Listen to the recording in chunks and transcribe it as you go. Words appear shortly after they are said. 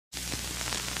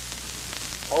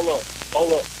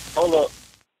Hold up.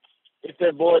 It's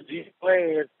that boy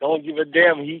G-Planz. Don't give a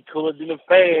damn. He cooler than the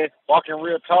fans. Walking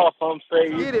real tall, some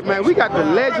say. Get it, man. We got the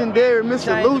legendary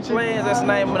Mr.Lucci. Changeofplanz, that's the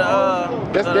name of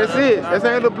the That's it. That's the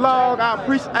name of the blog. I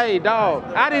appreciate. Hey, dog.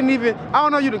 I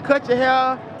don't know you to cut your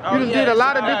hair. You done did a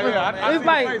lot of different. It's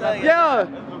like, yeah.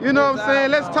 You know what I'm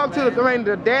saying? Let's talk to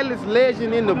the Dallas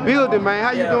legend in the building, man. How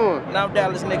you doing? I'm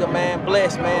Dallas nigga, man.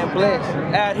 Blessed, man. Blessed.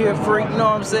 Out here free, you know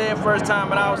what I'm saying? First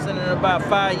time in Austin in about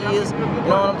 5 years. You know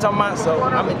what I'm talking about? So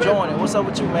I'm enjoying it. What's up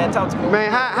with you, man? Talk to me. Man,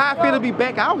 how I feel to be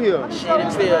back out here? Shit,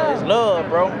 it feels. It's love,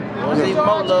 bro. It's even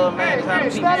more love, man. It's how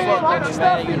the people fuck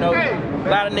understand, you know. A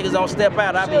lot of niggas don't step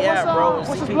out. I be out, bro. And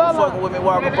see people fucking with me,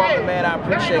 walk up on me, man. I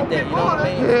appreciate that. You know what I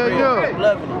mean? Hell yeah. I'm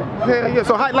loving it. Hell yeah.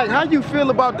 So how you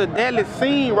feel about the Dallas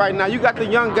scene right now? You got the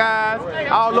young guys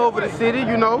all over the city,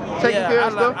 you know, taking care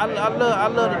of stuff. I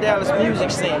love the Dallas music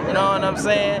scene, you know what I'm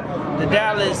saying? The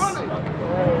Dallas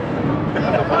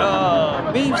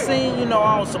beef scene, you know,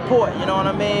 I don't support, you know what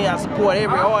I mean? I support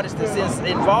every artist that's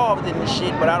involved in this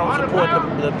shit, but I don't support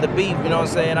the beef, you know what I'm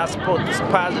saying? I support the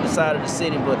positive side of the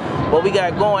city, but what we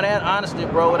got going at, honestly,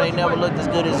 bro, it ain't never looked as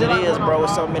good as it is, bro.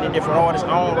 With so many different artists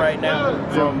on right now,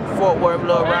 from Fort Worth,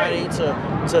 Lil Riley, to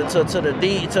the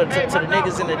D, to the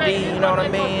niggas in the D, you know what I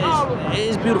mean?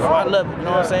 It's beautiful, I love it, you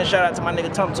know what I'm saying? Shout out to my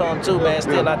nigga Tum Tum too, man,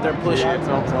 still out there pushing.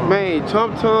 Man,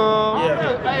 Tum Tum,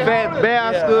 Fat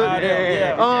Bastard,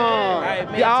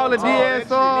 all the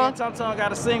DSR. Tum Tum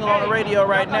got a single on the radio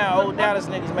right now, old Dallas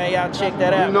niggas, man, y'all check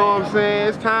that out. You know what I'm saying?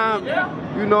 It's time,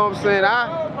 you know what I'm saying?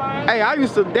 I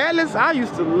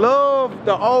used to love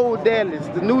the old Dallas,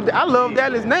 I love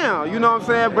Dallas now, you know what I'm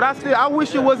saying? But I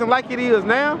wish it wasn't like it is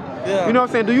now. Yeah. You know what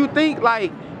I'm saying? Do you think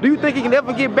it can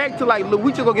ever get back to like,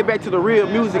 we just gonna get back to the real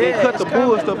music and cut the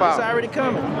bull stuff out? It's already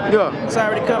coming. Yeah. It's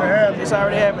already coming. It's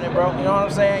already happening, bro. You know what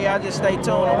I'm saying? Y'all just stay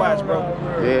tuned and watch, bro.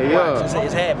 Yeah. Watch.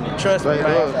 It's happening. Trust me,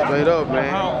 man. Straight up,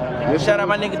 man. Shout out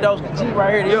my nigga Dougski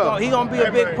right here. He gonna be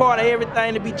a big part of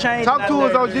everything to be changed. Talk to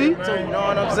us, OG. You know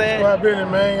what I'm saying? Well, business,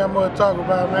 man. I'm gonna talk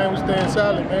about, man. We staying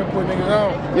solid, man. Put niggas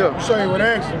on. Yeah. Show you with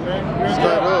action, man.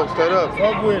 Straight up.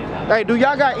 Fuck with it. Hey, do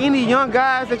y'all got any young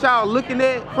guys that y'all looking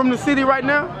at from the city right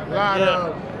now?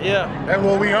 Yeah. That's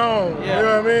what we on. Yeah. You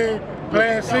know what I mean?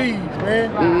 Plant seeds, man.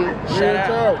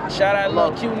 Shout out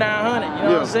Lil Q900, you know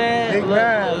what I'm saying? Big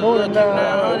Nine, more than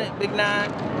Q900, Big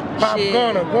Nine. Pop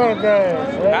Gunner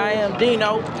guys. I am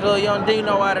Dino, little young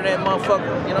Dino out of that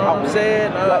motherfucker. You know what I'm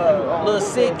saying? Little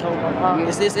sick.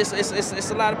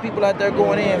 It's a lot of people out there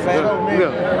going in, fam.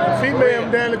 Yeah.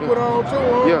 Female Dallas put on too,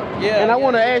 huh? Yeah. And I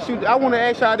want to ask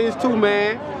y'all this too,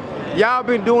 man. Y'all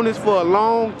been doing this for a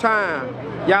long time.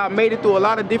 Y'all made it through a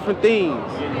lot of different things.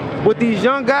 But these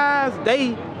young guys,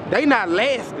 they not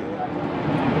lasting.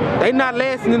 They not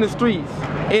lasting in the streets.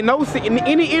 In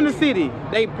any inner city,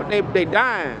 they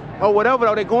dying or whatever,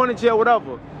 or they going to jail,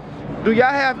 whatever. Do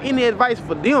y'all have any advice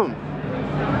for them?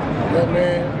 Yeah,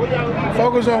 man.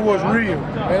 Focus on what's real.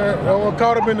 Man, don't get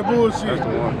caught up in the bullshit.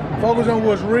 Focus on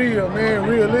what's real, man.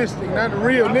 Realistic, not the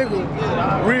real nigga.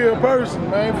 Real person,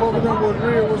 man. Focus on what's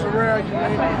real, what's around you,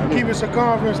 man. Keep your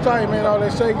circumference tight, man. All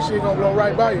that shaky shit gonna blow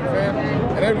right by you, man.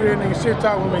 And that real nigga shit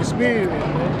talk with me experience,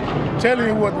 man. Telling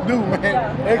you what to do, man.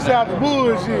 X out the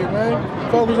bullshit, man.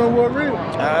 Focus on what's real.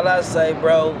 All I say,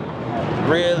 bro,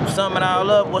 real, sum it all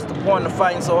up, what's the point of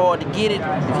fighting so hard to get it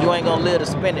if you ain't gonna live to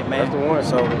spend it, man? That's the one.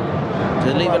 So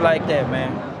just leave it like that,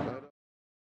 man.